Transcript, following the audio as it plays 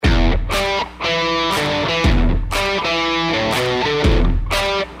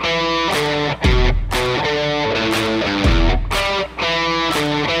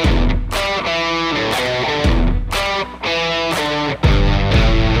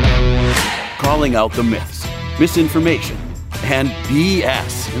calling out the myths, misinformation, and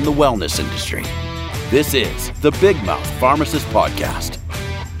BS in the wellness industry. This is the Big Mouth Pharmacist Podcast.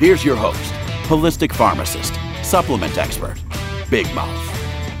 Here's your host, holistic pharmacist, supplement expert, Big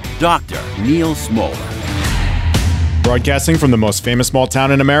Mouth, Dr. Neil Smoller. Broadcasting from the most famous small town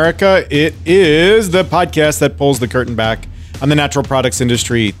in America, it is the podcast that pulls the curtain back on the natural products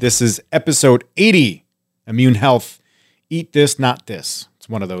industry. This is episode 80, Immune Health, Eat This, Not This. It's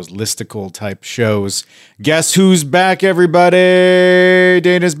one of those listicle type shows. Guess who's back, everybody?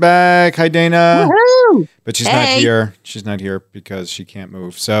 Dana's back. Hi, Dana. Woohoo! But she's not here. She's not here because she can't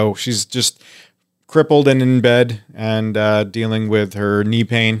move. So she's just crippled and in bed and dealing with her knee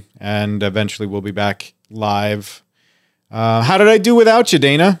pain. And eventually we'll be back live. How did I do without you,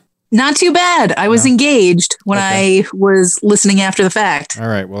 Dana? Not too bad. I was engaged when I was listening after the fact. All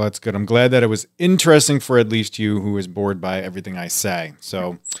right. Well, that's good. I'm glad that it was interesting for at least you, who is bored by everything I say.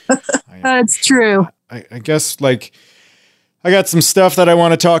 So That's true. I guess I got some stuff that I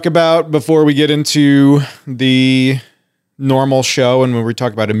want to talk about before we get into the normal show and when we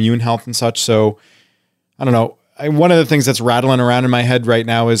talk about immune health and such. So I don't know. One of the things that's rattling around in my head right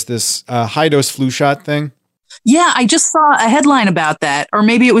now is this high dose flu shot thing. Yeah, I just saw a headline about that, or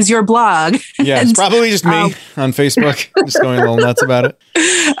maybe it was your blog. Yeah, it's probably just me on Facebook, just going a little nuts about it.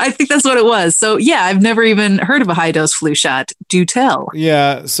 I think that's what it was. So yeah, I've never even heard of a high dose flu shot. Do tell.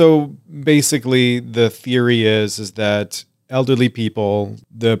 Yeah, so basically the theory is that elderly people,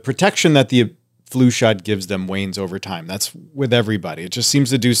 the protection that the flu shot gives them wanes over time. That's with everybody. It just seems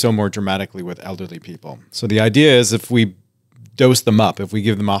to do so more dramatically with elderly people. So the idea is if we dose them up, if we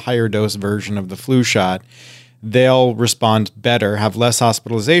give them a higher dose version of the flu shot, they'll respond better, have less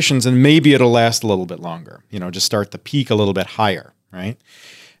hospitalizations, and maybe it'll last a little bit longer. Just start the peak a little bit higher, right?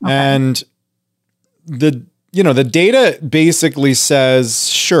 Okay. And the data basically says,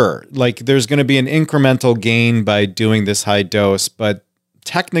 sure, there's going to be an incremental gain by doing this high dose, but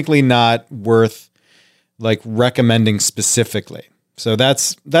technically not worth recommending specifically. So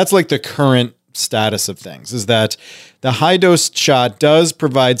that's the current status of things, is that the high dose shot does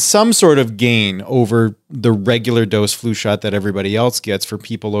provide some sort of gain over the regular dose flu shot that everybody else gets for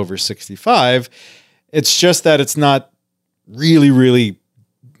people over 65. It's just that it's not really,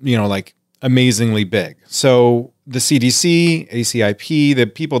 amazingly big. So the CDC, ACIP, the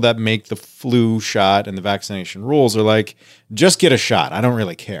people that make the flu shot and the vaccination rules are like, just get a shot. I don't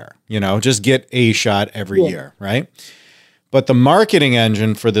really care. Just get a shot every year, right? But the marketing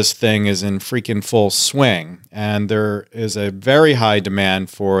engine for this thing is in freaking full swing, and there is a very high demand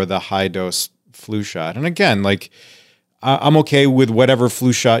for the high-dose flu shot. And again, I'm okay with whatever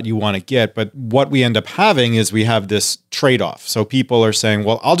flu shot you want to get, but what we end up having is we have this trade-off. So people are saying,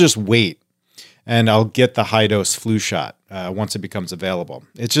 well, I'll just wait, and I'll get the high-dose flu shot once it becomes available.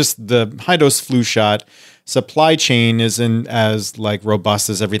 It's just the high-dose flu shot supply chain isn't as robust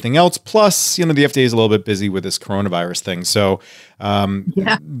as everything else. Plus, the FDA is a little bit busy with this coronavirus thing. So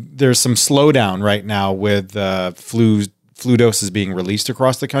there's some slowdown right now with flu doses being released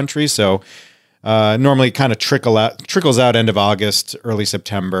across the country. So normally kind of trickles out end of August, early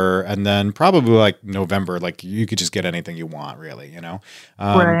September, and then probably November, you could just get anything you want, really,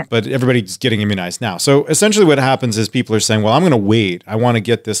 Right. But everybody's getting immunized now. So essentially what happens is people are saying, well, I'm going to wait. I want to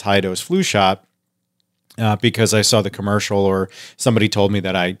get this high dose flu shot because I saw the commercial or somebody told me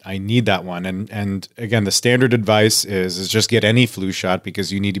that I need that one. And again, the standard advice is just get any flu shot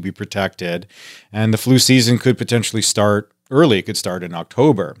because you need to be protected. And the flu season could potentially start early. It could start in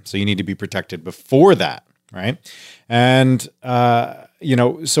October. So you need to be protected before that, right? And,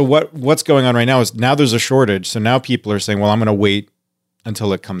 so what's going on right now is now there's a shortage. So now people are saying, well, I'm going to wait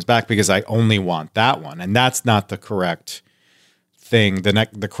until it comes back because I only want that one. And that's not the correct thing,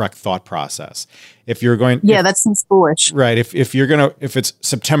 the correct thought process. If you're going, that seems foolish, right? If it's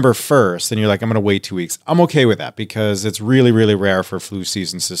September 1st and you're like, I'm going to wait 2 weeks, I'm okay with that because it's really, really rare for flu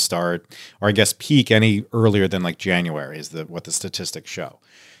seasons to start, or I guess peak any earlier than January is what the statistics show.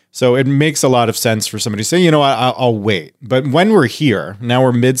 So it makes a lot of sense for somebody to say, I'll wait. But when we're here, now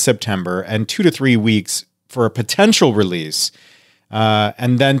we're mid-September and 2 to 3 weeks for a potential release,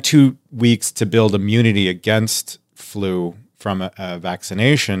 and then 2 weeks to build immunity against flu from a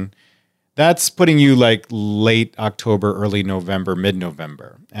vaccination, that's putting you late October, early November,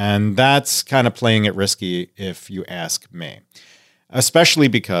 mid-November. And that's kind of playing it risky if you ask me, especially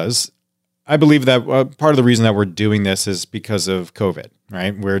because I believe that part of the reason that we're doing this is because of COVID,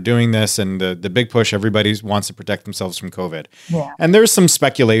 right? We're doing this and the big push, everybody wants to protect themselves from COVID. Yeah. And there's some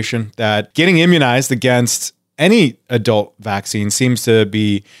speculation that getting immunized against any adult vaccine seems to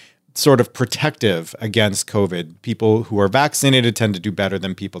be sort of protective against COVID. People who are vaccinated tend to do better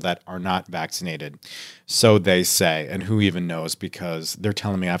than people that are not vaccinated. So they say, and who even knows, because they're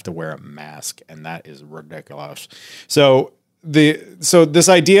telling me I have to wear a mask, and that is ridiculous. So this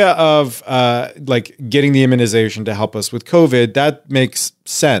idea of like getting the immunization to help us with COVID, that makes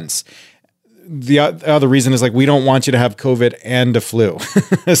sense. The other reason is like, we don't want you to have COVID and a flu.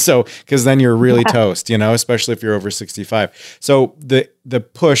 So, because then you're really toast, especially if you're over 65. So the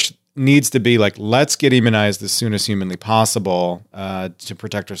push needs to be like, let's get immunized as soon as humanly possible to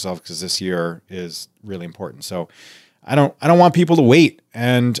protect ourselves, because this year is really important. So I don't want people to wait,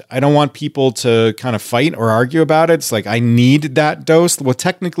 and I don't want people to kind of fight or argue about it. It's like, I need that dose. Well,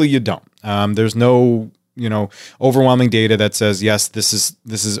 technically you don't. There's no overwhelming data that says, yes, this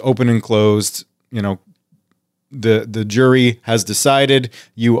is open and closed. The jury has decided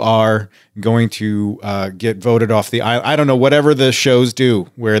you are going to get voted off the aisle. I don't know, whatever the shows do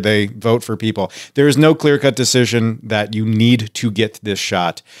where they vote for people. There is no clear-cut decision that you need to get this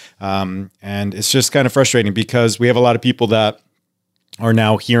shot. And it's just kind of frustrating, because we have a lot of people that are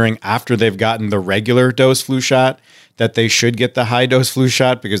now hearing after they've gotten the regular dose flu shot that they should get the high dose flu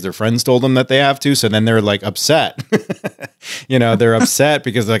shot because their friends told them that they have to. So then they're like upset. They're upset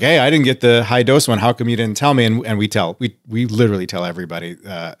because they're like, hey, I didn't get the high dose one. How come you didn't tell me? And we literally tell everybody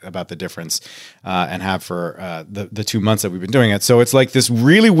about the difference and have for the 2 months that we've been doing it. So it's like this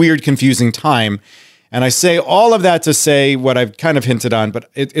really weird, confusing time. And I say all of that to say what I've kind of hinted on, but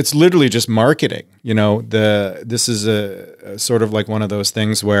it's literally just marketing. This is a sort of like one of those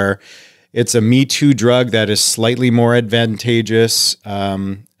things where it's a Me Too drug that is slightly more advantageous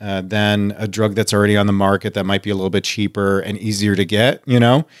than a drug that's already on the market that might be a little bit cheaper and easier to get,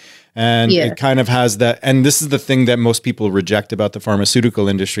 And it kind of has that. And this is the thing that most people reject about the pharmaceutical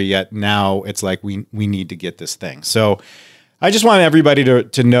industry, yet now it's like, we need to get this thing. So I just want everybody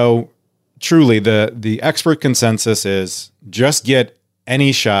to know, truly, the expert consensus is just get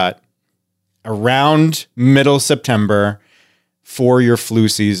any shot around middle September for your flu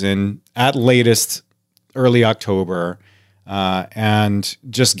season, at latest early October, and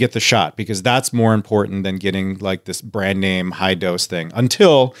just get the shot, because that's more important than getting like this brand name high dose thing,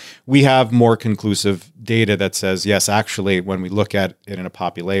 until we have more conclusive data that says, yes, actually, when we look at it in a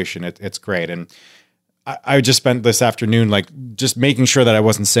population, it's great. And I just spent this afternoon like just making sure that I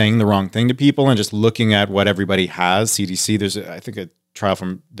wasn't saying the wrong thing to people and just looking at what everybody has. CDC, there's I think a trial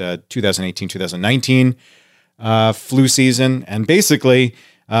from the 2018-2019 flu season, and basically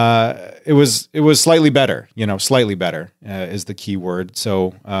it was slightly better. Slightly better is the key word.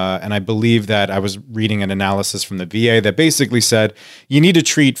 So and I believe that I was reading an analysis from the VA that basically said you need to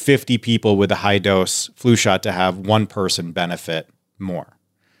treat 50 people with a high dose flu shot to have one person benefit more.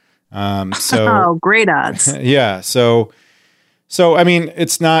 So great odds. Yeah. So I mean,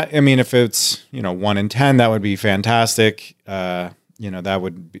 it's not. I mean, if it's 1 in 10, that would be fantastic. That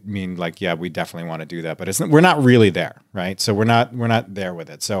would mean like, yeah, we definitely want to do that, but we're not really there, right? So we're not there with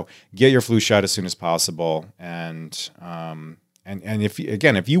it. So get your flu shot as soon as possible, and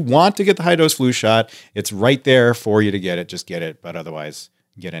if you want to get the high dose flu shot, it's right there for you to get it. Just get it, but otherwise,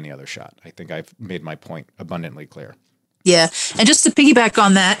 get any other shot. I think I've made my point abundantly clear. Yeah. And just to piggyback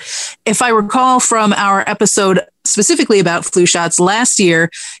on that, if I recall from our episode specifically about flu shots last year,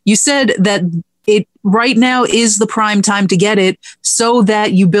 you said that it right now is the prime time to get it so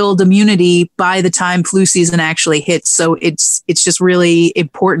that you build immunity by the time flu season actually hits. So it's just really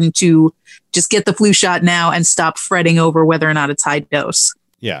important to just get the flu shot now and stop fretting over whether or not it's high dose.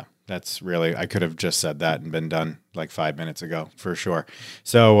 Yeah. That's really, I could have just said that and been done like 5 minutes ago for sure.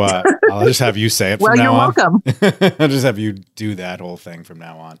 So I'll just have you say it from now on. Well, you're welcome. I'll just have you do that whole thing from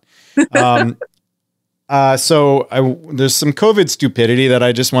now on. There's some COVID stupidity that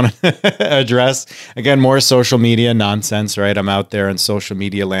I just want to address. Again, more social media nonsense, right? I'm out there in social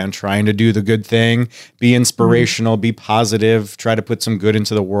media land trying to do the good thing, be inspirational, be positive, try to put some good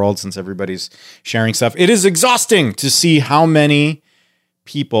into the world since everybody's sharing stuff. It is exhausting to see how many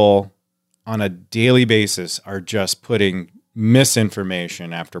people on a daily basis are just putting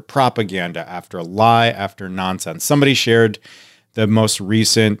misinformation after propaganda, after lie, after nonsense. Somebody shared the most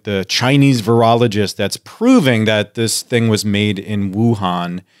recent, the Chinese virologist that's proving that this thing was made in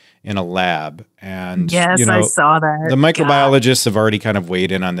Wuhan in a lab. And yes, I saw that. The microbiologists have already kind of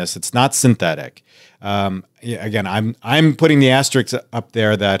weighed in on this. It's not synthetic. Again, I'm putting the asterisk up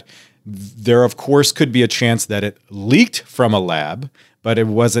there that there, of course, could be a chance that it leaked from a lab, but it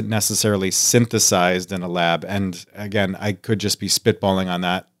wasn't necessarily synthesized in a lab. And again, I could just be spitballing on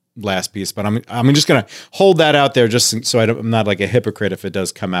that last piece, but I'm just going to hold that out there just so I'm not like a hypocrite if it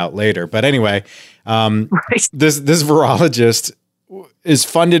does come out later. But anyway, right. this virologist is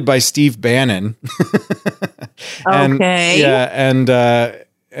funded by Steve Bannon. And, Okay. Yeah,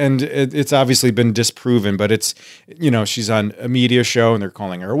 and it's obviously been disproven, but it's, she's on a media show and they're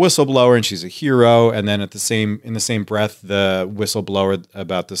calling her a whistleblower and she's a hero. And then in the same breath, the whistleblower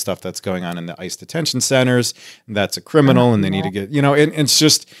about the stuff that's going on in the ICE detention centers, that's a criminal and they need to get, and it's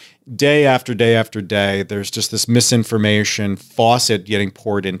just day after day after day, there's just this misinformation faucet getting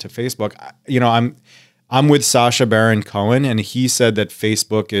poured into Facebook. I'm with Sacha Baron Cohen, and he said that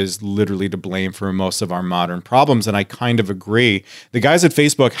Facebook is literally to blame for most of our modern problems. And I kind of agree. The guys at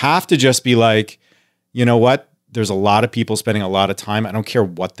Facebook have to just be like, you know what? There's a lot of people spending a lot of time. I don't care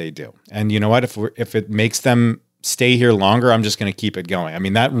what they do. And you know what? If it makes them stay here longer, I'm just going to keep it going. I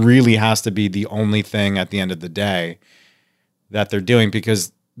mean, that really has to be the only thing at the end of the day that they're doing,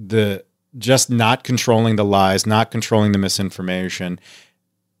 because just not controlling the lies, not controlling the misinformation,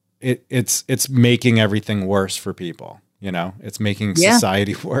 it's making everything worse for people. It's making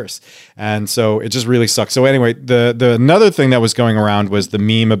society worse. And so it just really sucks. So anyway, the another thing that was going around was the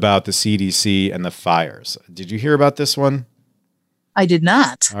meme about the CDC and the fires. Did you hear about this one? I did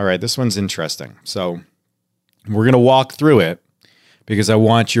not. All right. This one's interesting. So we're going to walk through it because I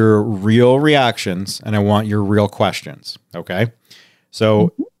want your real reactions and I want your real questions. Okay.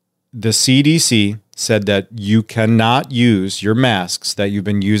 So the CDC said that you cannot use your masks that you've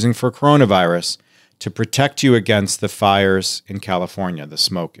been using for coronavirus to protect you against the fires in California, the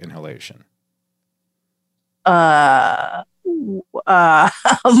smoke inhalation. What?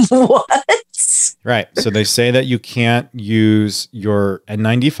 Right. So they say that you can't use your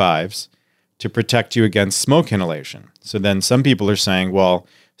N95s to protect you against smoke inhalation. So then some people are saying, well,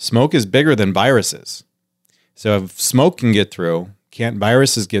 smoke is bigger than viruses. So if smoke can get through, can't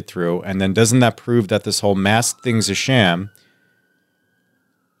viruses get through? And then doesn't that prove that this whole mask thing's a sham?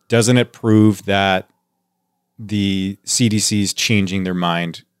 Doesn't it prove that the CDC is changing their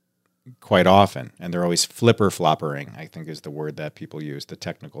mind quite often? And they're always flipper-floppering, I think is the word that people use, the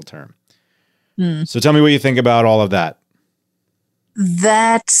technical term. So tell me what you think about all of that.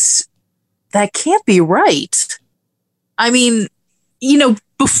 That can't be right. I mean,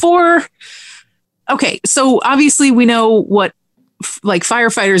 before... Okay, so obviously we know what like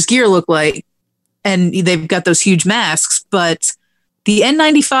firefighters gear look like, and they've got those huge masks, but the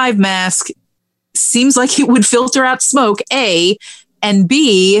N95 mask seems like it would filter out smoke, A, and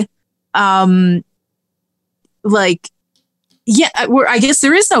B, I guess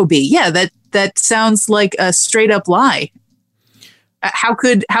there is no B. Yeah, that sounds like a straight up lie. How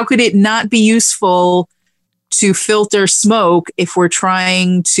could it not be useful to filter smoke if we're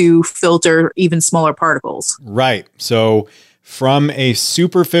trying to filter even smaller particles? Right. So from a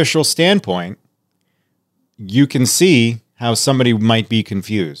superficial standpoint, you can see how somebody might be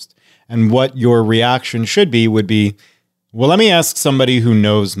confused. And what your reaction would be, well, let me ask somebody who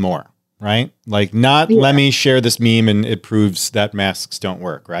knows more, right? Like let me share this meme and it proves that masks don't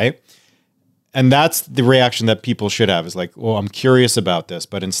work, right? And that's the reaction that people should have, is like, well, I'm curious about this,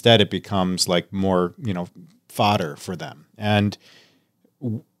 but instead it becomes like more, fodder for them. And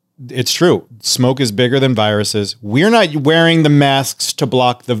it's true. Smoke is bigger than viruses. We're not wearing the masks to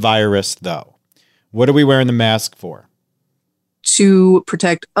block the virus, though. What are we wearing the mask for? To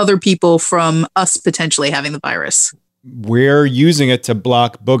protect other people from us potentially having the virus. We're using it to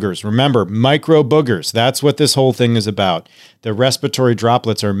block boogers. Remember, micro boogers. That's what this whole thing is about. The respiratory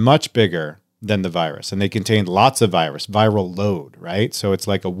droplets are much bigger than the virus, and they contain lots of viral load, right? So it's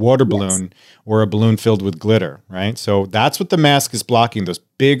like a water balloon or a balloon filled with glitter, right? So that's what the mask is blocking, those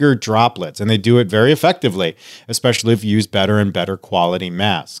bigger droplets, and they do it very effectively, especially if you use better and better quality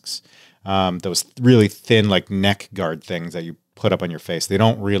masks. Those really thin, like neck guard things that you put up on your face, they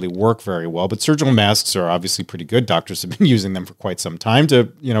don't really work very well, but surgical masks are obviously pretty good. Doctors have been using them for quite some time to,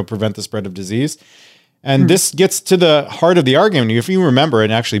 prevent the spread of disease. And this gets to the heart of the argument. If you remember,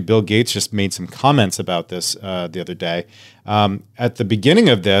 and actually Bill Gates just made some comments about this the other day. At the beginning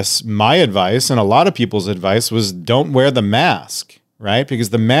of this, my advice and a lot of people's advice was don't wear the mask, right? Because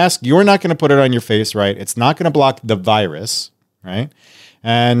the mask, you're not going to put it on your face, right? It's not going to block the virus, right?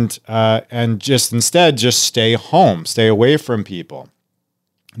 And just instead, just stay home, stay away from people.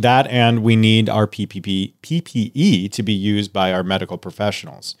 That, and we need our PPE to be used by our medical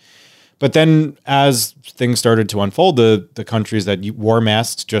professionals. But then as things started to unfold, the countries that wore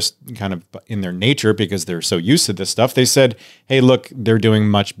masks just kind of in their nature, because they're so used to this stuff, they said, hey, look, they're doing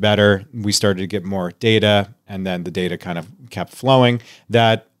much better. We started to get more data, and then the data kind of kept flowing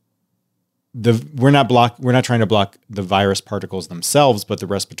that we're not trying to block the virus particles themselves, but the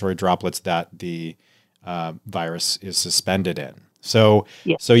respiratory droplets that the virus is suspended in. So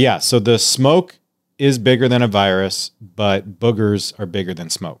the smoke is bigger than a virus, but boogers are bigger than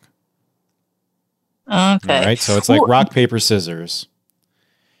smoke. Okay. All right. So it's like rock, paper, scissors.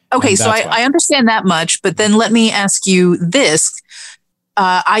 Okay. So I understand that much, but then let me ask you this.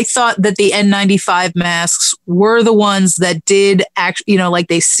 I thought that the N95 masks were the ones that did actually, like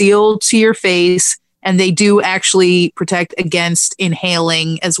they seal to your face and they do actually protect against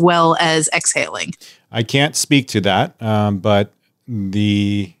inhaling as well as exhaling. I can't speak to that, but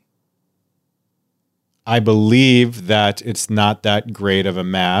I believe that it's not that great of a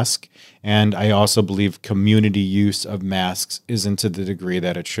mask. And I also believe community use of masks isn't to the degree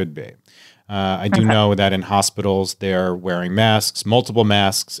that it should be. I do know that in hospitals, they're wearing masks, multiple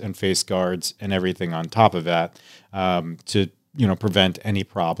masks and face guards and everything on top of that to, prevent any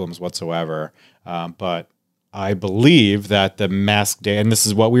problems whatsoever. But I believe that the mask data, and this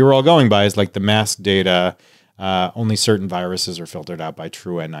is what we were all going by, is like the mask data, only certain viruses are filtered out by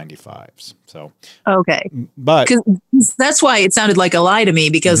true N95s. So, okay. But that's why it sounded like a lie to me,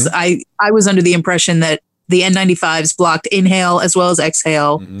 because I was under the impression that the N95s blocked inhale as well as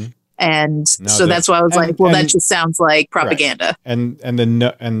exhale. Mm-hmm. And so that's why I was like, well, that just sounds like propaganda. Right. And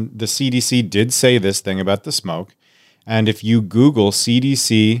the CDC did say this thing about the smoke. And if you Google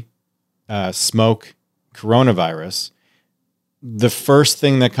CDC smoke coronavirus, the first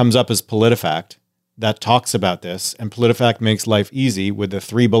thing that comes up is PolitiFact that talks about this. And PolitiFact makes life easy with the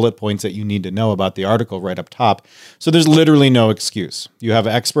 3 bullet points that you need to know about the article right up top. So there's literally no excuse. You have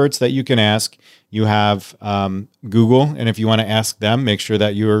experts that you can ask. You have Google. And if you want to ask them, make sure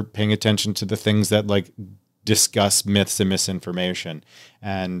that you're paying attention to the things that like discuss myths and misinformation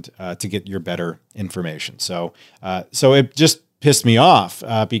and to get your better information. So it just pissed me off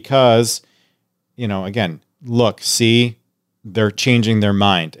because, again, look, see, they're changing their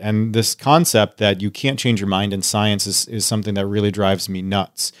mind. And this concept that you can't change your mind in science is something that really drives me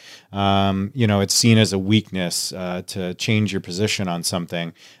nuts. It's seen as a weakness to change your position on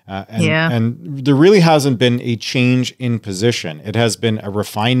something. And there really hasn't been a change in position. It has been a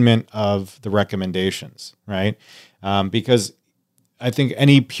refinement of the recommendations, right? Because I think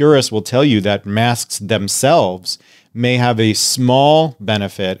any purist will tell you that masks themselves may have a small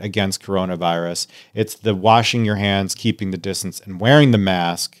benefit against coronavirus. It's the washing your hands, keeping the distance, and wearing the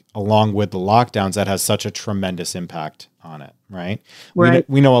mask along with the lockdowns that has such a tremendous impact on it, right?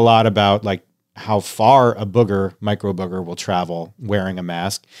 We know a lot about like how far a micro booger will travel wearing a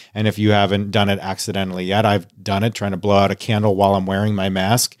mask. And if you haven't done it accidentally yet, I've done it trying to blow out a candle while I'm wearing my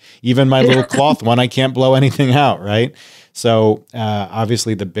mask. Even my little cloth one, I can't blow anything out, right? So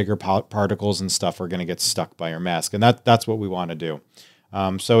obviously the bigger particles and stuff are going to get stuck by your mask. And that's what we want to do.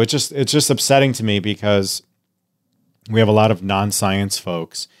 So it's just upsetting to me because we have a lot of non-science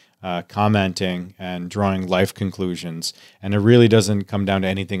folks commenting and drawing life conclusions. And it really doesn't come down to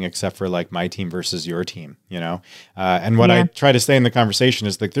anything except for like my team versus your team, And what I try to say in the conversation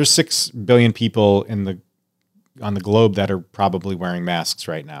is like there's 6 billion people on the globe that are probably wearing masks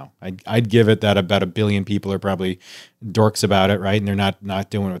right now. I'd give it that about 1 billion people are probably dorks about it, right? And they're not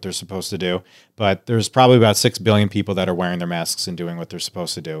doing what they're supposed to do. But there's probably about 6 billion people that are wearing their masks and doing what they're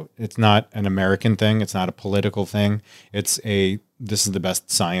supposed to do. It's not an American thing. It's not a political thing. This is the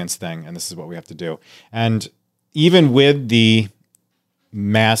best science thing, and this is what we have to do. And even with the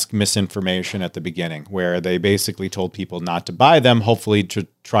mask misinformation at the beginning, where they basically told people not to buy them, hopefully to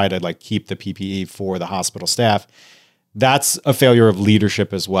try to like keep the PPE for the hospital staff. That's a failure of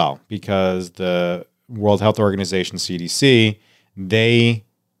leadership as well, because the World Health Organization, CDC, they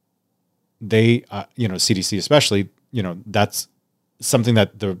CDC especially, that's something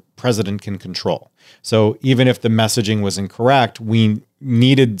that the president can control. So even if the messaging was incorrect, we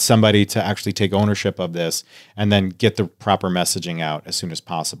needed somebody to actually take ownership of this and then get the proper messaging out as soon as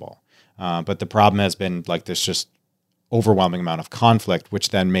possible. But the problem has been like this just overwhelming amount of conflict, which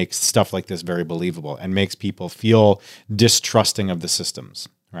then makes stuff like this very believable and makes people feel distrusting of the systems,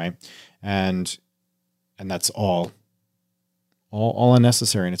 right? And that's all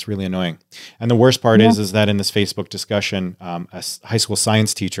unnecessary, and it's really annoying. And the worst part is that in this Facebook discussion, a high school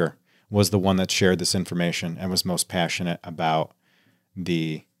science teacher was the one that shared this information and was most passionate about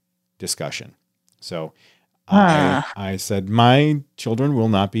the discussion. So I said, my children will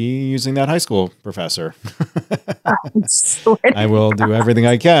not be using that high school professor. I will do everything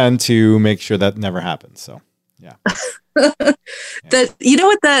I can to make sure that never happens. So, yeah.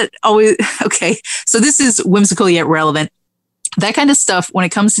 Okay. So this is whimsical yet relevant. That kind of stuff, when it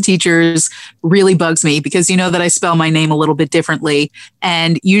comes to teachers, really bugs me because you know that I spell my name a little bit differently.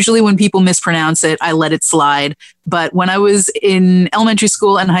 And usually when people mispronounce it, I let it slide. But when I was in elementary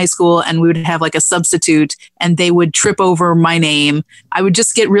school and high school and we would have like a substitute and they would trip over my name, I would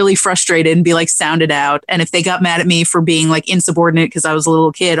just get really frustrated and be like sounded out. And if they got mad at me for being like insubordinate because I was a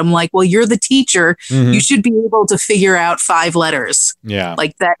little kid, I'm like, well, you're the teacher. Mhm. You should be able to figure out 5 letters. Yeah.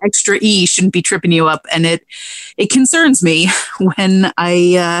 Like that extra E shouldn't be tripping you up. And it concerns me when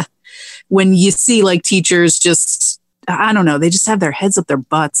you see like teachers just, I don't know, they just have their heads up their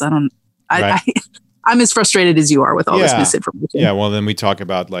butts. I'm as frustrated as you are with all this misinformation. Yeah, well, then we talk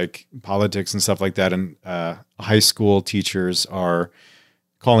about like politics and stuff like that. And high school teachers are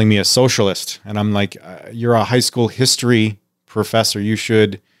calling me a socialist. And I'm like, you're a high school history professor. You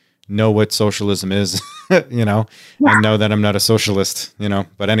should know what socialism is, and know that I'm not a socialist,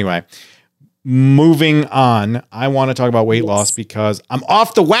 But anyway, moving on, I want to talk about weight loss because I'm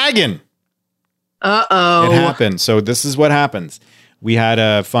off the wagon. Uh-oh. It happened. So this is what happens. We had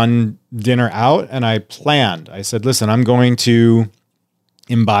a fun dinner out and I said, listen, I'm going to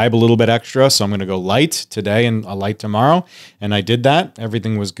imbibe a little bit extra. So I'm going to go light today and a light tomorrow. And I did that.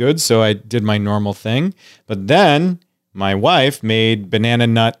 Everything was good. So I did my normal thing. But then my wife made banana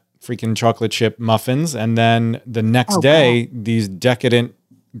nut freaking chocolate chip muffins. And then the next day, these decadent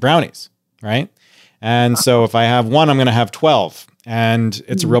brownies, right? And so if I have one, I'm going to have 12. And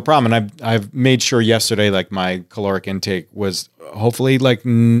it's a real problem. And I've made sure yesterday, like my caloric intake was hopefully like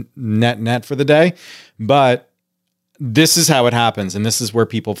net for the day. But this is how it happens. And this is where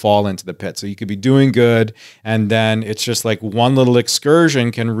people fall into the pit. So you could be doing good. And then it's just like one little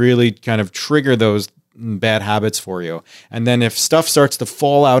excursion can really kind of trigger those bad habits for you. And then if stuff starts to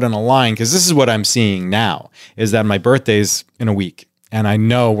fall out in a line, because this is what I'm seeing now, is that my birthday's in a week. And I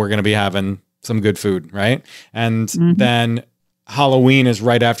know we're going to be having some good food, right? And then Halloween is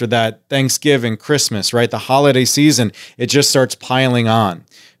right after that, Thanksgiving, Christmas, right? The holiday season, it just starts piling on.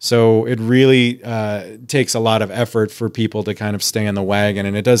 So it really takes a lot of effort for people to kind of stay on the wagon.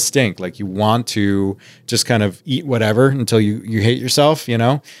 And it does stink. Like you want to just kind of eat whatever until you hate yourself,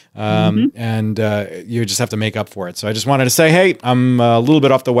 and you just have to make up for it. So I just wanted to say, hey, I'm a little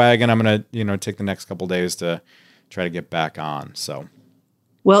bit off the wagon. I'm going to, take the next couple of days to try to get back on. So.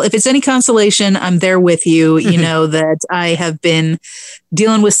 Well, if it's any consolation, I'm there with you. You know that I have been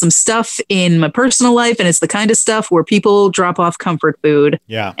dealing with some stuff in my personal life, and it's the kind of stuff where people drop off comfort food.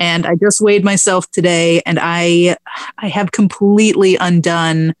 Yeah. And I just weighed myself today, and I have completely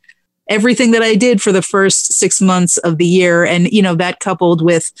undone everything that I did for the first 6 months of the year. And, that coupled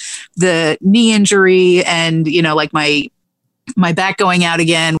with the knee injury and, like my back going out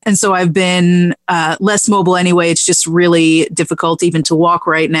again. And so I've been less mobile anyway. It's just really difficult even to walk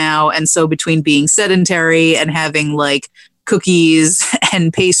right now. And so between being sedentary and having like cookies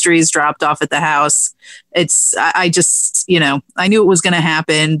and pastries dropped off at the house, I just, I knew it was going to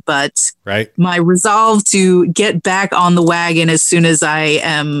happen, but my resolve to get back on the wagon as soon as I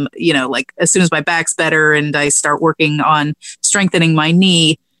am, as soon as my back's better and I start working on strengthening my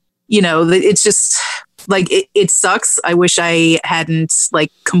knee, it's just like, it sucks. I wish I hadn't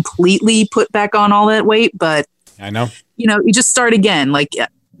like completely put back on all that weight, but I know, you just start again. Like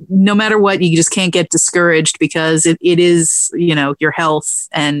no matter what, you just can't get discouraged because it is, your health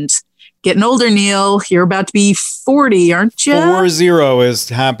and getting older, Neil. You're about to be 40, aren't you? 40 is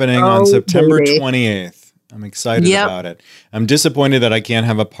happening on September 28th. I'm excited about it. I'm disappointed that I can't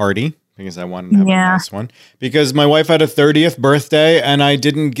have a party because I wanted to have a nice one because my wife had a 30th birthday and I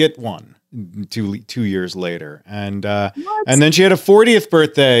didn't get one. 2 years later, and then she had a 40th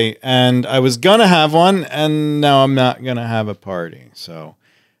birthday, and I was gonna have one, and now I'm not gonna have a party. So,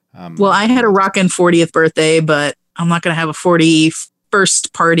 well, I had a rockin' 40th birthday, but I'm not gonna have a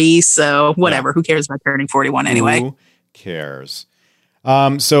 41st party. So whatever. Who cares about turning 41 anyway? Who cares?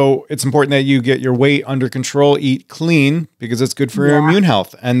 So it's important that you get your weight under control, eat clean, because it's good for your immune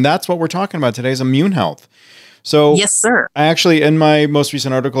health, and that's what we're talking about today: is immune health. So yes, sir. I actually, in my most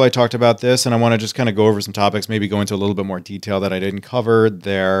recent article, I talked about this, and I want to just kind of go over some topics, maybe go into a little bit more detail that I didn't cover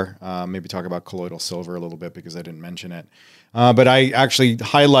there. Maybe talk about colloidal silver a little bit because I didn't mention it. But I actually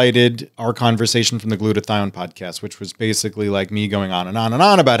highlighted our conversation from the glutathione podcast, which was basically like me going on and on and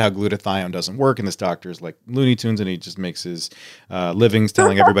on about how glutathione doesn't work, and this doctor is like Looney Tunes, and he just makes his livings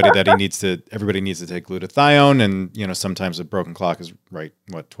telling everybody that everybody needs to take glutathione, and sometimes a broken clock is right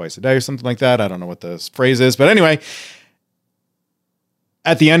twice a day or something like that. I don't know what the phrase is, but anyway,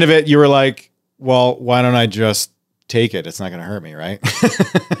 at the end of it, you were like, well, why don't I just take it? It's not going to hurt me, right?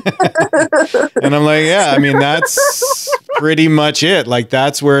 And I'm like, yeah, I mean, that's pretty much it. Like,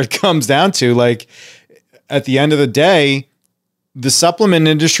 that's where it comes down to. Like, at the end of the day, the supplement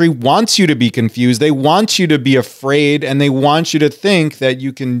industry wants you to be confused. They want you to be afraid, and they want you to think that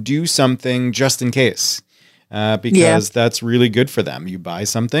you can do something just in case. because that's really good for them. You buy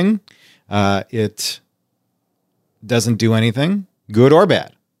something, it doesn't do anything, good or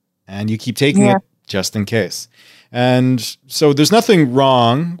bad, and you keep taking it just in case. And so there's nothing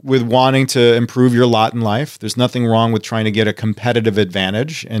wrong with wanting to improve your lot in life. There's nothing wrong with trying to get a competitive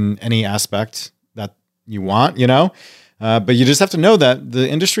advantage in any aspect that you want, but you just have to know that the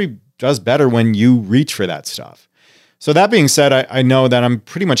industry does better when you reach for that stuff. So that being said, I know that I'm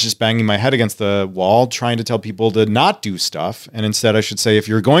pretty much just banging my head against the wall trying to tell people to not do stuff. And instead I should say, if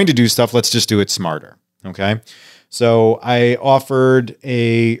you're going to do stuff, let's just do it smarter. Okay. So I offered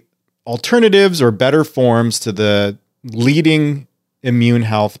alternatives or better forms to the leading immune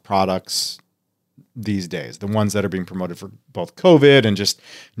health products these days, the ones that are being promoted for both COVID and just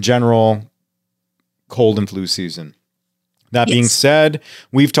general cold and flu season. That being said,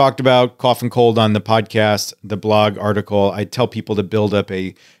 we've talked about cough and cold on the podcast, the blog article. I tell people to build up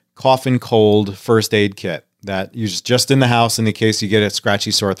a cough and cold first aid kit that you just in the house in the case you get a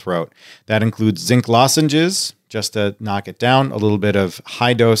scratchy sore throat. That includes zinc lozenges, just to knock it down, a little bit of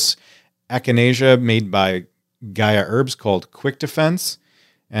high dose echinacea made by Gaia Herbs called Quick Defense,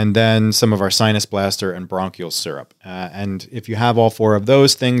 and then some of our sinus blaster and bronchial syrup. And if you have all four of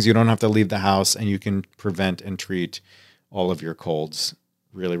those things, you don't have to leave the house and you can prevent and treat all of your colds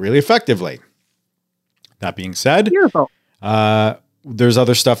really, really effectively. That being said, there's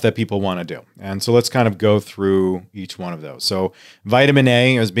other stuff that people want to do. And so let's kind of go through each one of those. So vitamin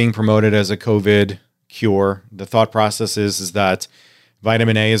A is being promoted as a COVID cure. The thought process is that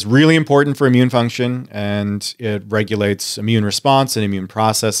vitamin A is really important for immune function, and it regulates immune response and immune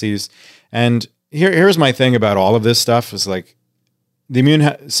processes. And here's my thing about all of this stuff is like the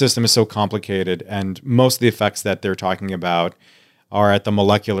immune system is so complicated, and most of the effects that they're talking about are at the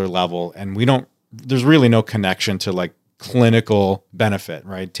molecular level, and there's really no connection to like clinical benefit,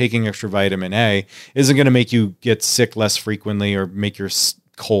 right? Taking extra vitamin A isn't going to make you get sick less frequently or make your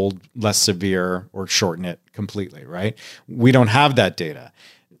cold less severe or shorten it completely, right? We don't have that data.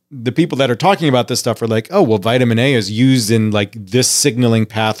 The people that are talking about this stuff are like, oh, well, vitamin A is used in like this signaling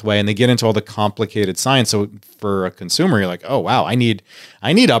pathway, and they get into all the complicated science. So for a consumer, you're like, oh, wow, I need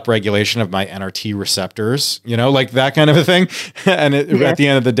upregulation of my NRT receptors, like that kind of a thing. And at the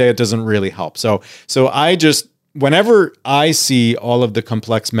end of the day, it doesn't really help. So whenever I see all of the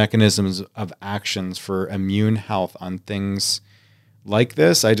complex mechanisms of actions for immune health on things like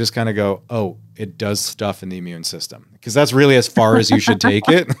this, I just kind of go, oh, it does stuff in the immune system, because that's really as far as you should take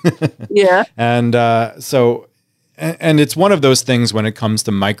it. Yeah. And and it's one of those things when it comes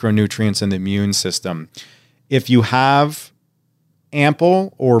to micronutrients in the immune system. If you have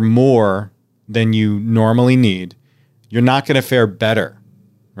ample or more than you normally need, you're not going to fare better,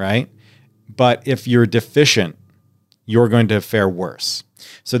 right? But if you're deficient, you're going to fare worse.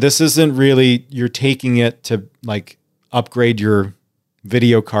 So this isn't really, you're taking it to like upgrade your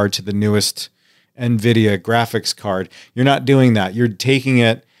video card to the newest NVIDIA graphics card. You're not doing that. You're taking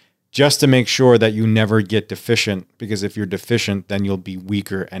it just to make sure that you never get deficient, because if you're deficient, then you'll be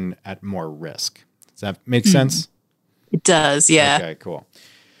weaker and at more risk. Does that make sense? It does, yeah. Okay, cool.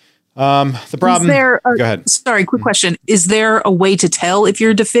 The problem... Go ahead. Sorry, quick question. Is there a way to tell if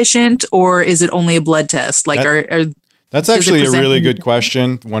you're deficient, or is it only a blood test? Like, that's actually a really good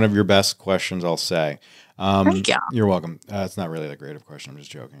question. One of your best questions, I'll say. Thank you. You're welcome. It's not really that great of a question. I'm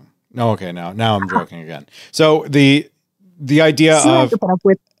just joking. No, okay, now I'm joking again. So the idea of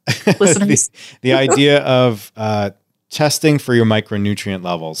the idea of testing for your micronutrient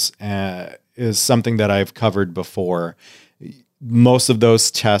levels is something that I've covered before. Most of those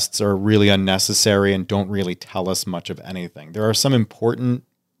tests are really unnecessary and don't really tell us much of anything. There are some important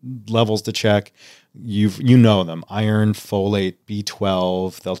levels to check. You know them: iron, folate,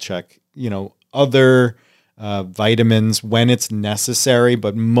 B12. They'll check, other vitamins when it's necessary,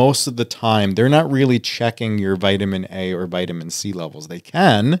 but most of the time they're not really checking your vitamin A or vitamin C levels. They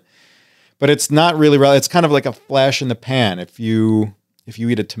can, but it's not really. It's kind of like a flash in the pan. If you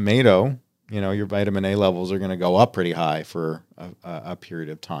eat a tomato, your vitamin A levels are going to go up pretty high for a period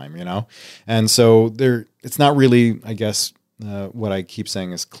of time, and so it's not really, I guess, what I keep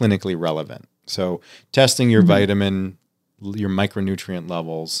saying is clinically relevant. So testing your vitamin, your micronutrient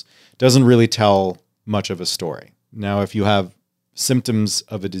levels doesn't really tell much of a story. Now, if you have symptoms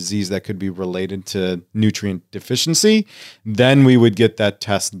of a disease that could be related to nutrient deficiency, then we would get that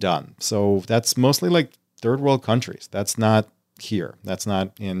test done. So that's mostly like third world countries. That's not here. That's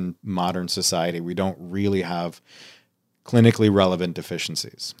not in modern society. We don't really have clinically relevant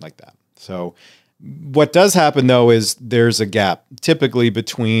deficiencies like that. So what does happen, though, is there's a gap typically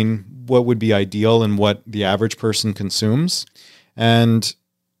between what would be ideal and what the average person consumes. And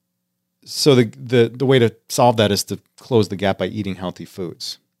so the way to solve that is to close the gap by eating healthy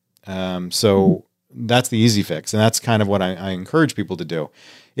foods. So that's the easy fix. And that's kind of what I encourage people to do.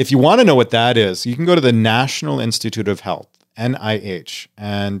 If you want to know what that is, you can go to the National Institute of Health, NIH,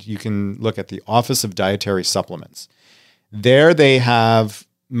 and you can look at the Office of Dietary Supplements. There they have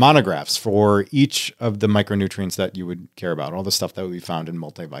monographs for each of the micronutrients that you would care about, all the stuff that would be found in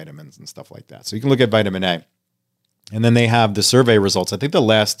multivitamins and stuff like that. So you can look at vitamin A. And then they have the survey results. I think the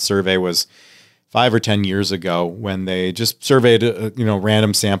last survey was 5 or 10 years ago when they just surveyed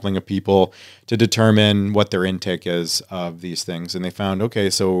random sampling of people to determine what their intake is of these things. And they found, okay,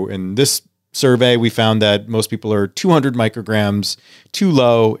 so in this survey, we found that most people are 200 micrograms too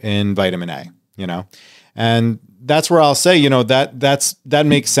low in vitamin A, and that's where I'll say, that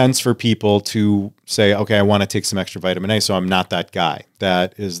makes sense for people to say, okay, I want to take some extra vitamin A, so I'm not that guy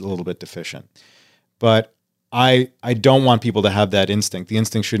that is a little bit deficient. But I don't want people to have that instinct. The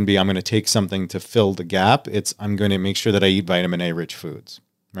instinct shouldn't be, I'm going to take something to fill the gap. It's, I'm going to make sure that I eat vitamin A rich foods,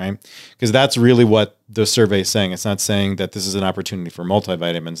 right? Because that's really what the survey is saying. It's not saying that this is an opportunity for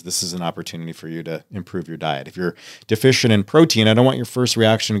multivitamins. This is an opportunity for you to improve your diet. If you're deficient in protein, I don't want your first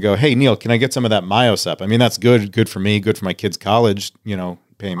reaction to go, hey, Neil, can I get some of that Myosup? I mean, that's good for me, good for my kids' college,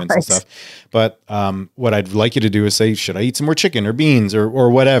 payments and stuff. But what I'd like you to do is say, should I eat some more chicken or beans or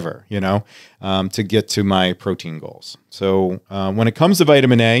whatever, to get to my protein goals. So when it comes to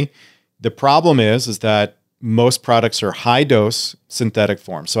vitamin A, the problem is that most products are high dose synthetic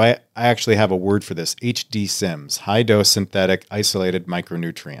forms. So I actually have a word for this, HDSIMs, high dose synthetic isolated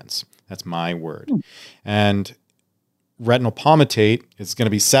micronutrients. That's my word. And retinol palmitate is going to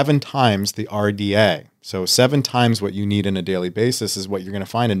be 7 times the RDA. So 7 times what you need on a daily basis is what you're going to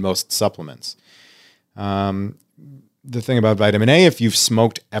find in most supplements. The thing about vitamin A, if you've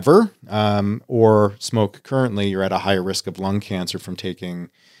smoked ever or smoke currently, you're at a higher risk of lung cancer from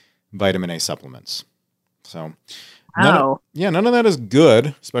taking vitamin A supplements. So none of that is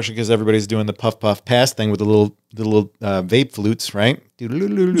good, especially because everybody's doing the puff pass thing with the little vape flutes, right?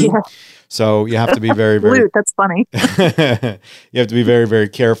 Yeah. So you have to be very, very. Flute, that's funny. You have to be very, very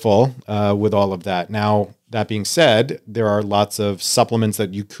careful with all of that. Now, that being said, there are lots of supplements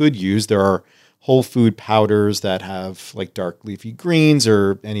that you could use. There are whole food powders that have like dark leafy greens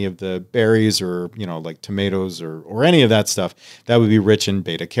or any of the berries or, like tomatoes or any of that stuff that would be rich in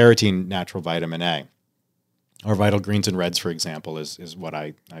beta carotene, natural vitamin A. Or Vital Greens and Reds, for example, is what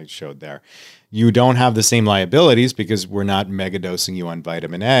I showed there. You don't have the same liabilities because we're not mega dosing you on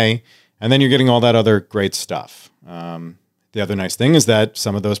vitamin A, and then you're getting all that other great stuff. The other nice thing is that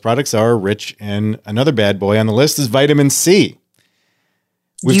some of those products are rich in another bad boy on the list is vitamin C.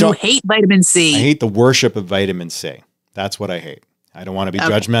 You hate vitamin C. I hate the worship of vitamin C. That's what I hate. I don't want to be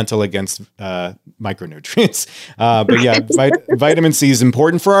judgmental against micronutrients. But yeah, vitamin C is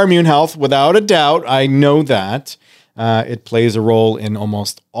important for our immune health, without a doubt. I know that. It plays a role in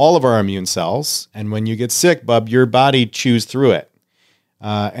almost all of our immune cells. And when you get sick, bub, your body chews through it.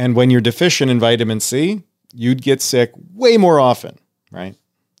 And when you're deficient in vitamin C, you'd get sick way more often, right?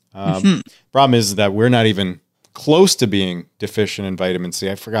 Problem is that we're not even close to being deficient in vitamin C.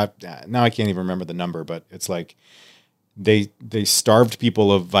 I forgot. Now I can't even remember the number, but it's like, They starved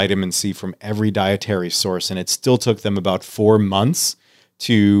people of vitamin C from every dietary source, and it still took them about 4 months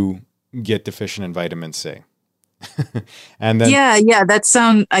to get deficient in vitamin C. And then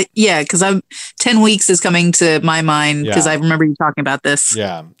because 10 weeks is coming to my mind because I remember you talking about this.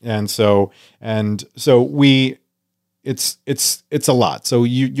 Yeah, and so it's a lot. So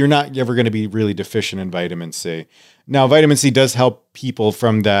you're not ever going to be really deficient in vitamin C. Now, vitamin C does help people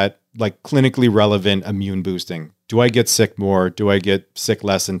from that like clinically relevant immune boosting. Do I get sick more? Do I get sick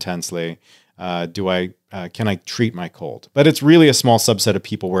less intensely? Can I treat my cold? But it's really a small subset of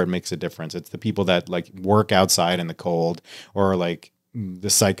people where it makes a difference. It's the people that like work outside in the cold, or like the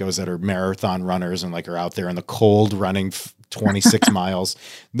psychos that are marathon runners and like are out there in the cold running 26 miles.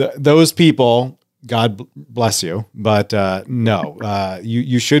 Those people, God bless you, but no,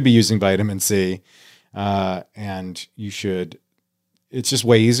 you should be using vitamin C, and you should. It's just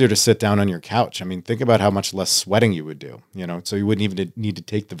way easier to sit down on your couch. I mean, think about how much less sweating you would do, so you wouldn't even need to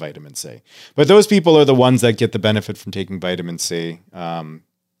take the vitamin C. But those people are the ones that get the benefit from taking vitamin C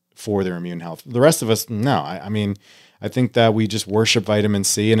for their immune health. The rest of us, no. I think that we just worship vitamin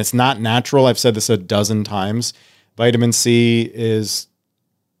C, and it's not natural. I've said this a dozen times. Vitamin C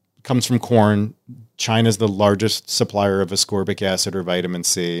comes from corn. China's the largest supplier of ascorbic acid or vitamin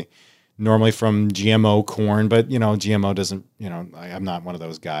C. Normally from GMO corn, but GMO doesn't, I'm not one of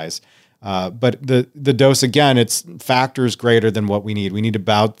those guys. But the dose, again, it's factors greater than what we need. We need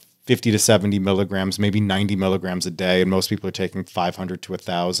about 50 to 70 milligrams, maybe 90 milligrams a day. And most people are taking 500 to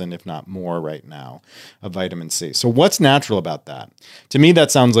 1,000, if not more right now, of vitamin C. So what's natural about that? To me,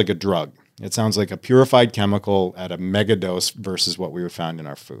 that sounds like a drug. It sounds like a purified chemical at a mega dose versus what we found in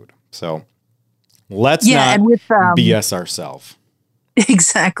our food. So let's not BS ourselves.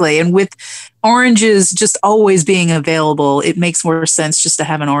 Exactly. And with oranges just always being available, it makes more sense just to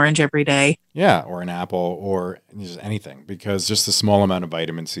have an orange every day. Yeah, or an apple or just anything, because just a small amount of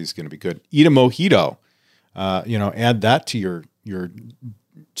vitamin C is going to be good. Eat a mojito. Add that to your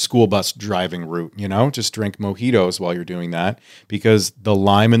school bus driving route, just drink mojitos while you're doing that, because the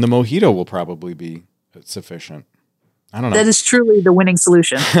lime in the mojito will probably be sufficient. I don't know. That is truly the winning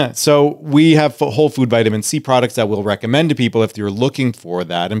solution. So we have whole food vitamin C products that we'll recommend to people if you're looking for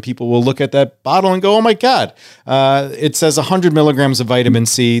that. And people will look at that bottle and go, oh my God, it says 100 milligrams of vitamin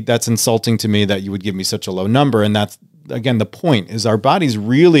C. That's insulting to me that you would give me such a low number. And that's, again, the point is our bodies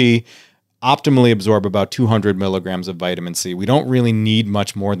really optimally absorb about 200 milligrams of vitamin C. We don't really need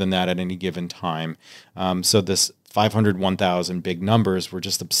much more than that at any given time. So this 500, 1,000 big numbers, we're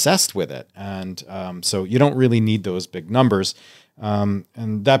just obsessed with it. And so you don't really need those big numbers. And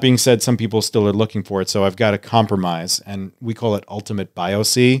that being said, some people still are looking for it. So I've got a compromise, and we call it Ultimate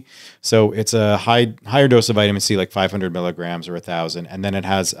Bio-C. So it's a higher dose of vitamin C, like 500 milligrams or 1,000. And then it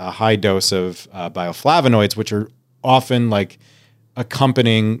has a high dose of bioflavonoids, which are often like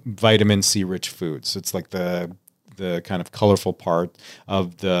accompanying vitamin C rich foods. It's like the kind of colorful part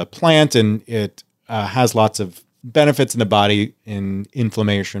of the plant, and it has lots of benefits in the body in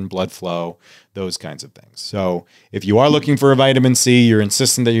inflammation, blood flow, those kinds of things. So if you are looking for a vitamin C, you're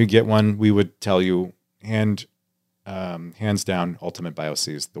insistent that you get one, we would tell you hands down, Ultimate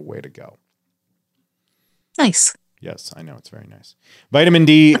Bio-C is the way to go. Nice. Yes, I know. It's very nice. Vitamin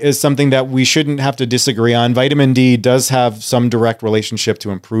D is something that we shouldn't have to disagree on. Vitamin D does have some direct relationship to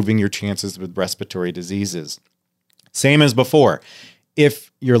improving your chances with respiratory diseases. Same as before.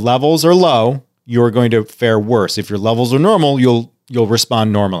 If your levels are low, you're going to fare worse. If your levels are normal, you'll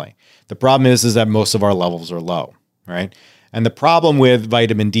respond normally. The problem is that most of our levels are low, right? And the problem with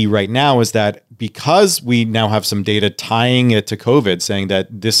vitamin D right now is that because we now have some data tying it to COVID, saying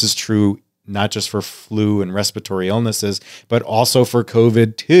that this is true not just for flu and respiratory illnesses, but also for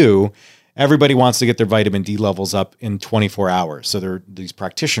COVID too, everybody wants to get their vitamin D levels up in 24 hours. So these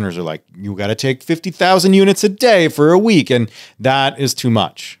practitioners are like, you got to take 50,000 units a day for a week. And that is too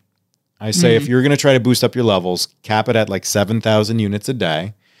much. I say, if you're going to try to boost up your levels, cap it at like 7,000 units a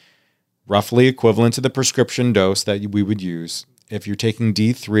day, roughly equivalent to the prescription dose that we would use. If you're taking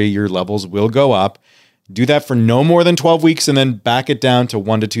D3, your levels will go up. Do that for no more than 12 weeks and then back it down to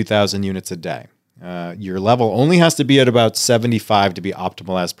 1,000 to 2,000 units a day. Your level only has to be at about 75 to be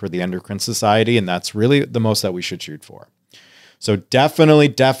optimal as per the Endocrine Society, and that's really the most that we should shoot for. So definitely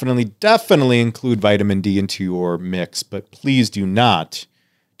include vitamin D into your mix, but please do not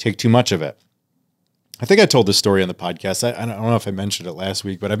take too much of it. I think I told this story on the podcast. I don't know if I mentioned it last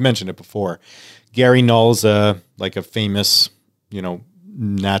week, but I've mentioned it before. Gary Null's like a famous,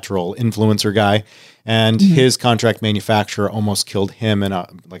 natural influencer guy, and his contract manufacturer almost killed him and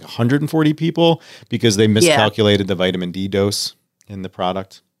like 140 people because they miscalculated the vitamin D dose in the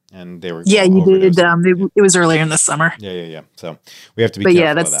product. And they were you did. It was earlier in the summer. Yeah. So we have to be careful. But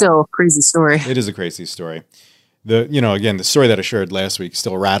yeah, that's still a crazy story. It is a crazy story. Again, the story that I shared last week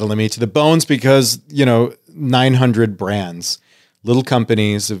still rattling me to the bones because 900 brands, little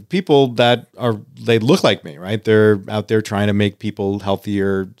companies of people that they look like me, right? They're out there trying to make people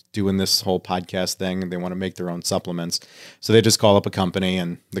healthier, doing this whole podcast thing, and they want to make their own supplements. So they just call up a company,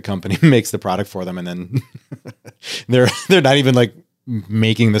 and the company makes the product for them, and then they're not even like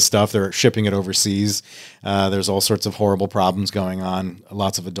making the stuff, they're shipping it overseas. There's all sorts of horrible problems going on,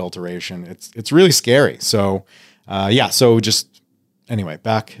 lots of adulteration. It's really scary. So anyway,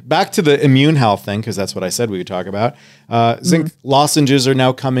 back to the immune health thing, because that's what I said we would talk about. Zinc lozenges are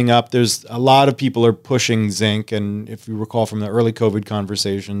now coming up. There's a lot of people are pushing zinc. And if you recall from the early COVID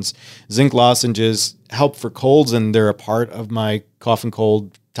conversations, zinc lozenges help for colds, and they're a part of my cough and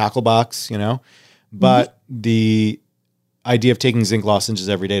cold tackle box, But the idea of taking zinc lozenges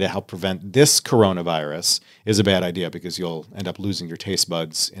every day to help prevent this coronavirus is a bad idea, because you'll end up losing your taste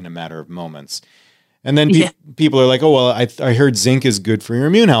buds in a matter of moments. And then people are like, oh, well, I heard zinc is good for your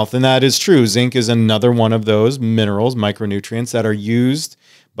immune health. And that is true. Zinc is another one of those minerals, micronutrients that are used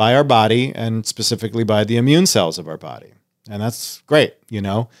by our body and specifically by the immune cells of our body. And that's great,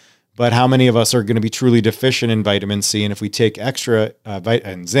 But how many of us are going to be truly deficient in vitamin C? And if we take extra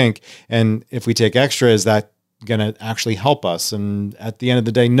and zinc, and if we take extra, is that going to actually help us? And at the end of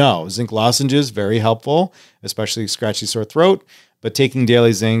the day, no. Zinc lozenges, very helpful, especially scratchy sore throat. but taking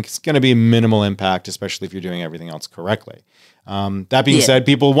daily zinc is going to be minimal impact, especially if you're doing everything else correctly. That being said,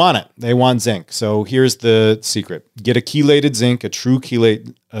 people want it. They want zinc. So here's the secret. Get a chelated zinc, a true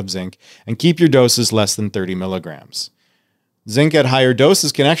chelate of zinc, and keep your doses less than 30 milligrams. Zinc at higher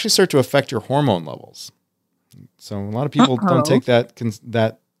doses can actually start to affect your hormone levels. So a lot of people don't take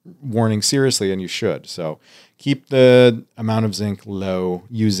that warning seriously, and you should. So keep the amount of zinc low.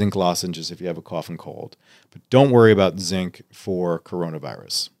 Use zinc lozenges if you have a cough and cold. But don't worry about zinc for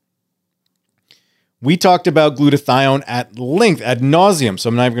coronavirus. We talked about glutathione at length, ad nauseum, so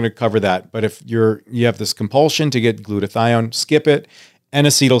I'm not even going to cover that. But if you have this compulsion to get glutathione, skip it.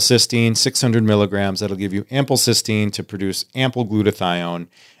 N-acetylcysteine, 600 milligrams. That'll give you ample cysteine to produce ample glutathione.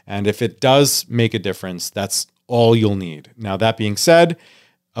 And if it does make a difference, that's all you'll need. Now, that being said,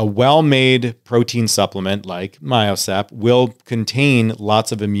 a well-made protein supplement like Myosap will contain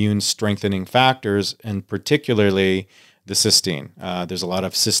lots of immune strengthening factors, and particularly the cysteine. There's a lot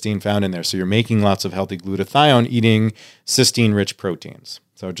of cysteine found in there. So you're making lots of healthy glutathione eating cysteine-rich proteins.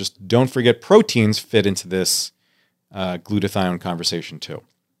 So just don't forget proteins fit into this glutathione conversation too.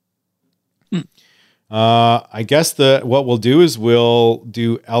 I guess what we'll do is we'll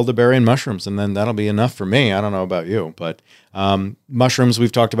do elderberry and mushrooms, and then that'll be enough for me. I don't know about you, but mushrooms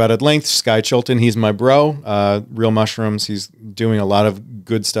we've talked about at length. Sky Chilton, he's my bro. Real Mushrooms, he's doing a lot of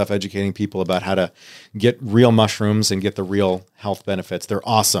good stuff educating people about how to get real mushrooms and get the real health benefits. They're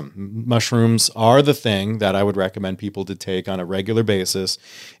awesome. Mushrooms are the thing that I would recommend people to take on a regular basis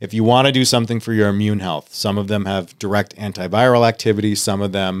if you want to do something for your immune health. Some of them have direct antiviral activity. Some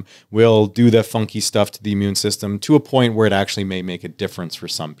of them will do the funky stuff to the immune system to a point where it actually may make a difference for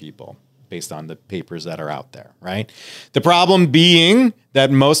some people, based on the papers that are out there, right? The problem being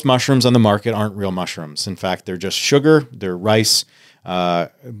that most mushrooms on the market aren't real mushrooms. In fact, they're just sugar, they're rice.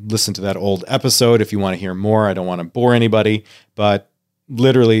 Listen to that old episode if you want to hear more. I don't want to bore anybody, but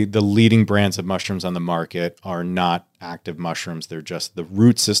literally the leading brands of mushrooms on the market are not active mushrooms. They're just the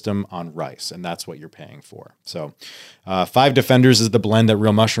root system on rice, and that's what you're paying for. So 5 Defenders is the blend that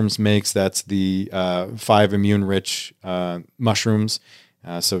Real Mushrooms makes. That's the 5 immune-rich mushrooms.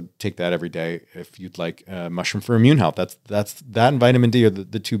 So take that every day if you'd like mushroom for immune health. That and vitamin D are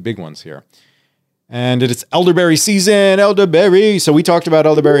the 2 big ones here. And it's elderberry season, elderberry. So we talked about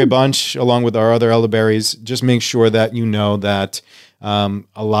elderberry a bunch along with our other elderberries. Just make sure that you know that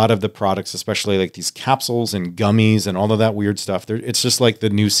a lot of the products, especially like these capsules and gummies and all of that weird stuff, it's just like the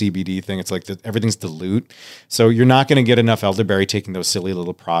new CBD thing. It's like everything's dilute. So you're not going to get enough elderberry taking those silly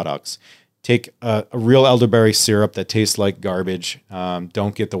little products. Take a real elderberry syrup that tastes like garbage.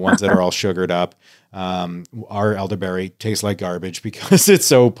 Don't get the ones that are all sugared up. Our elderberry tastes like garbage because it's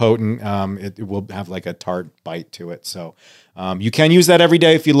so potent. It will have like a tart bite to it. So you can use that every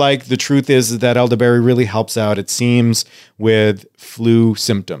day if you like. The truth is that elderberry really helps out, it seems, with flu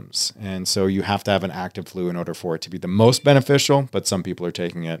symptoms. And so you have to have an active flu in order for it to be the most beneficial, but some people are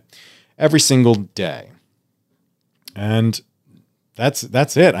taking it every single day. And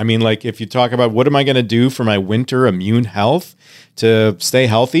that's it. I mean, like if you talk about what am I going to do for my winter immune health to stay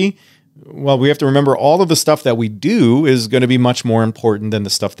healthy? Well, we have to remember all of the stuff that we do is going to be much more important than the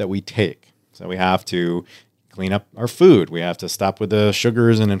stuff that we take. So we have to clean up our food. We have to stop with the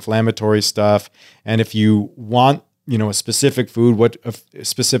sugars and inflammatory stuff. And if you want, a specific food, what a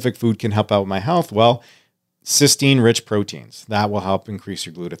specific food can help out with my health? Well, cysteine-rich proteins. That will help increase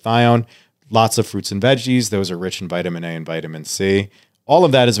your glutathione. Lots of fruits and veggies. Those are rich in vitamin A and vitamin C. All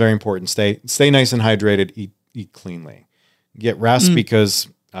of that is very important. Stay nice and hydrated. Eat cleanly. Get rest because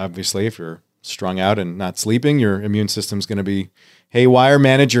obviously if you're strung out and not sleeping, your immune system is going to be haywire.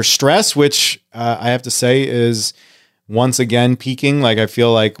 Manage your stress, which I have to say is once again peaking. Like I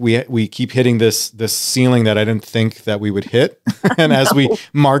feel like we keep hitting this ceiling that I didn't think that we would hit. And as we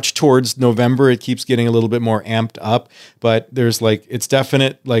march towards November, it keeps getting a little bit more amped up. But there's it's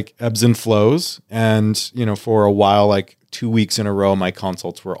definite like ebbs and flows. And, for a while, like 2 weeks in a row, my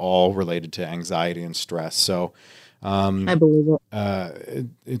consults were all related to anxiety and stress. So I believe it.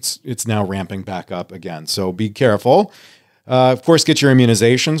 It's now ramping back up again. So be careful. Of course, get your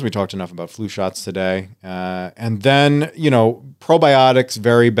immunizations. We talked enough about flu shots today. And then, probiotics,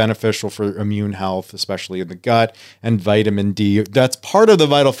 very beneficial for immune health, especially in the gut, and vitamin D. That's part of the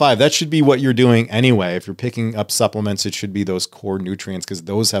Vital 5. That should be what you're doing anyway. If you're picking up supplements, it should be those core nutrients because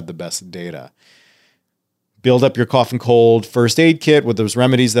those have the best data. Build up your cough and cold first aid kit with those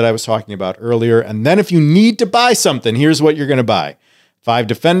remedies that I was talking about earlier. And then if you need to buy something, here's what you're going to buy. 5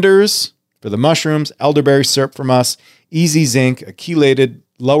 Defenders for the mushrooms, elderberry syrup from us, Easy Zinc, a chelated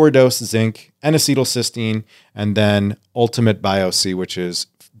lower dose zinc, N-acetylcysteine, and then Ultimate Bio-C, which is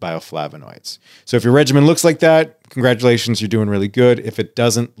bioflavonoids. So if your regimen looks like that, congratulations, you're doing really good. If it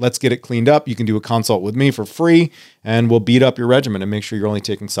doesn't, let's get it cleaned up. You can do a consult with me for free, and we'll beat up your regimen and make sure you're only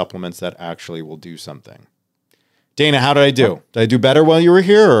taking supplements that actually will do something. Dana, how did I do? Did I do better while you were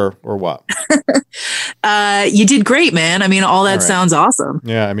here or what? You did great, man. I mean, all that sounds awesome.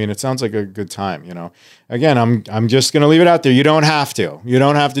 Yeah, I mean, it sounds like a good time, you know. Again, I'm just going to leave it out there. You don't have to. You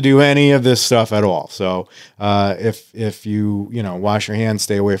don't have to do any of this stuff at all. So, if you wash your hands,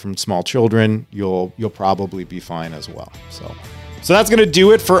 stay away from small children, you'll probably be fine as well. So that's going to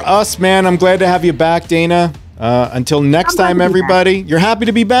do it for us, man. I'm glad to have you back, Dana. Until next time, everybody. You're happy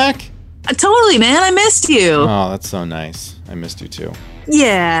to be back? Totally, man. I missed you. Oh, that's so nice. I missed you too.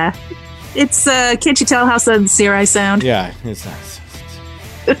 Yeah. It's, can't you tell how sincere I sound? Yeah, it's nice.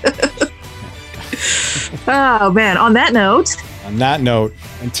 Oh, man. On that note,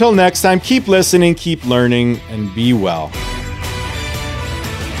 until next time, keep listening, keep learning, and be well.